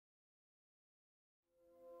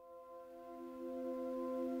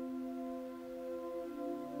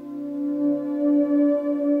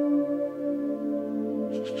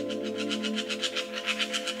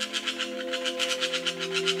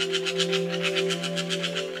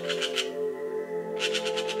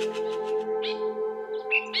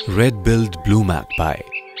Red-billed Blue Magpie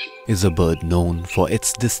is a bird known for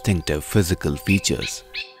its distinctive physical features.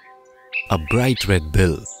 A bright red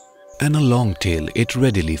bill and a long tail it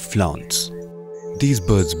readily flaunts. These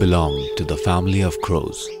birds belong to the family of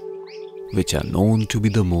crows, which are known to be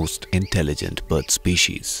the most intelligent bird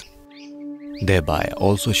species, thereby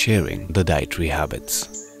also sharing the dietary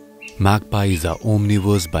habits. Magpies are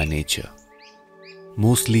omnivores by nature,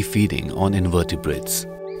 mostly feeding on invertebrates,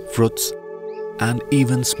 fruits, and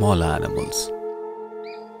even smaller animals.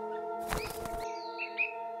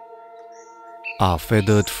 Our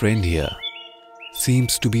feathered friend here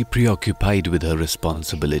seems to be preoccupied with her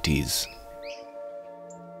responsibilities.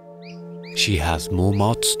 She has more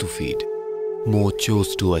mouths to feed, more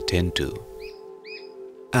chores to attend to,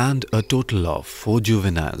 and a total of 4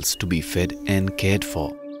 juveniles to be fed and cared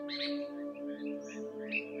for.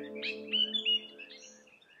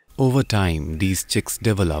 Over time, these chicks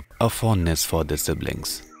develop a fondness for their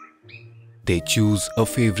siblings. They choose a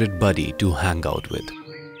favorite buddy to hang out with.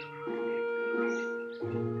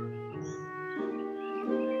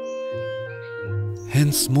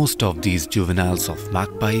 Hence, most of these juveniles of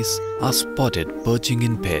magpies are spotted perching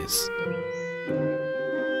in pairs.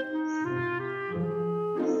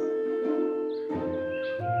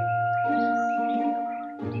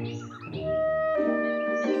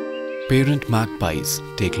 Parent magpies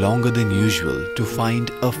take longer than usual to find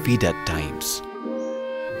a feed at times.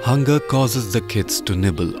 Hunger causes the kids to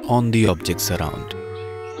nibble on the objects around,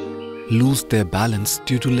 lose their balance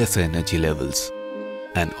due to lesser energy levels,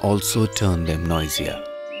 and also turn them noisier.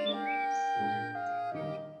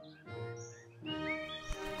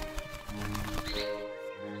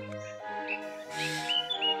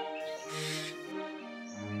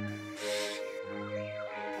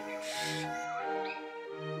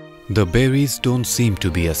 The berries don't seem to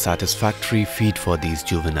be a satisfactory feed for these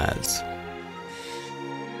juveniles.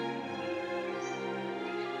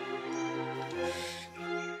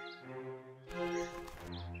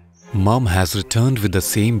 Mom has returned with the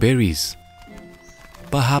same berries,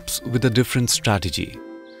 perhaps with a different strategy.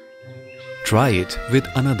 Try it with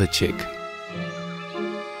another chick.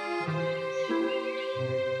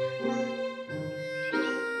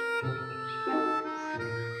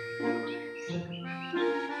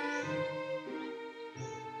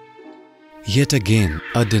 Yet again,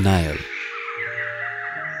 a denial.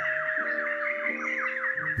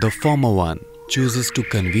 The former one chooses to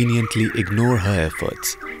conveniently ignore her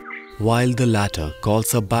efforts, while the latter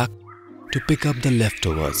calls her back to pick up the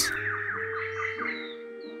leftovers.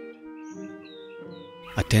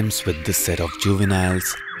 Attempts with this set of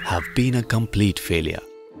juveniles have been a complete failure.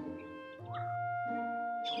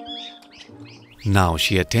 Now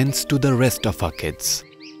she attends to the rest of her kids.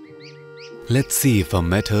 Let's see if her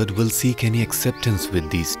method will seek any acceptance with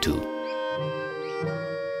these two.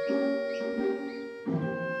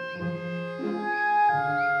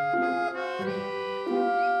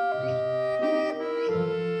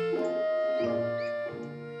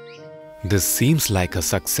 This seems like a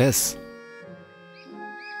success.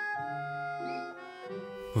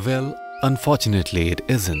 Well, unfortunately it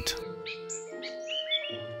isn't.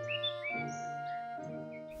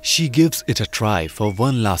 She gives it a try for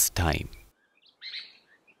one last time.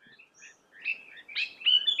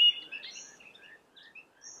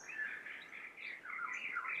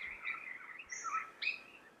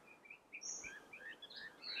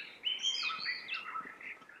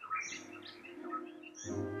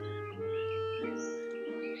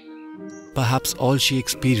 Perhaps all she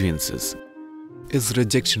experiences is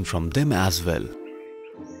rejection from them as well.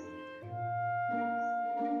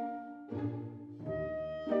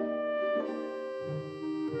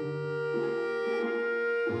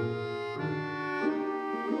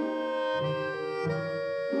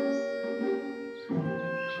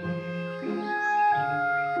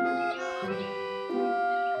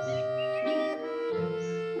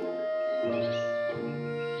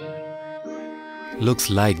 Looks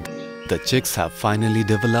like the chicks have finally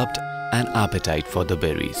developed an appetite for the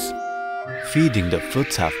berries. Feeding the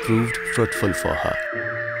fruits have proved fruitful for her.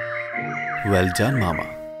 Well done,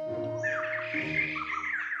 Mama.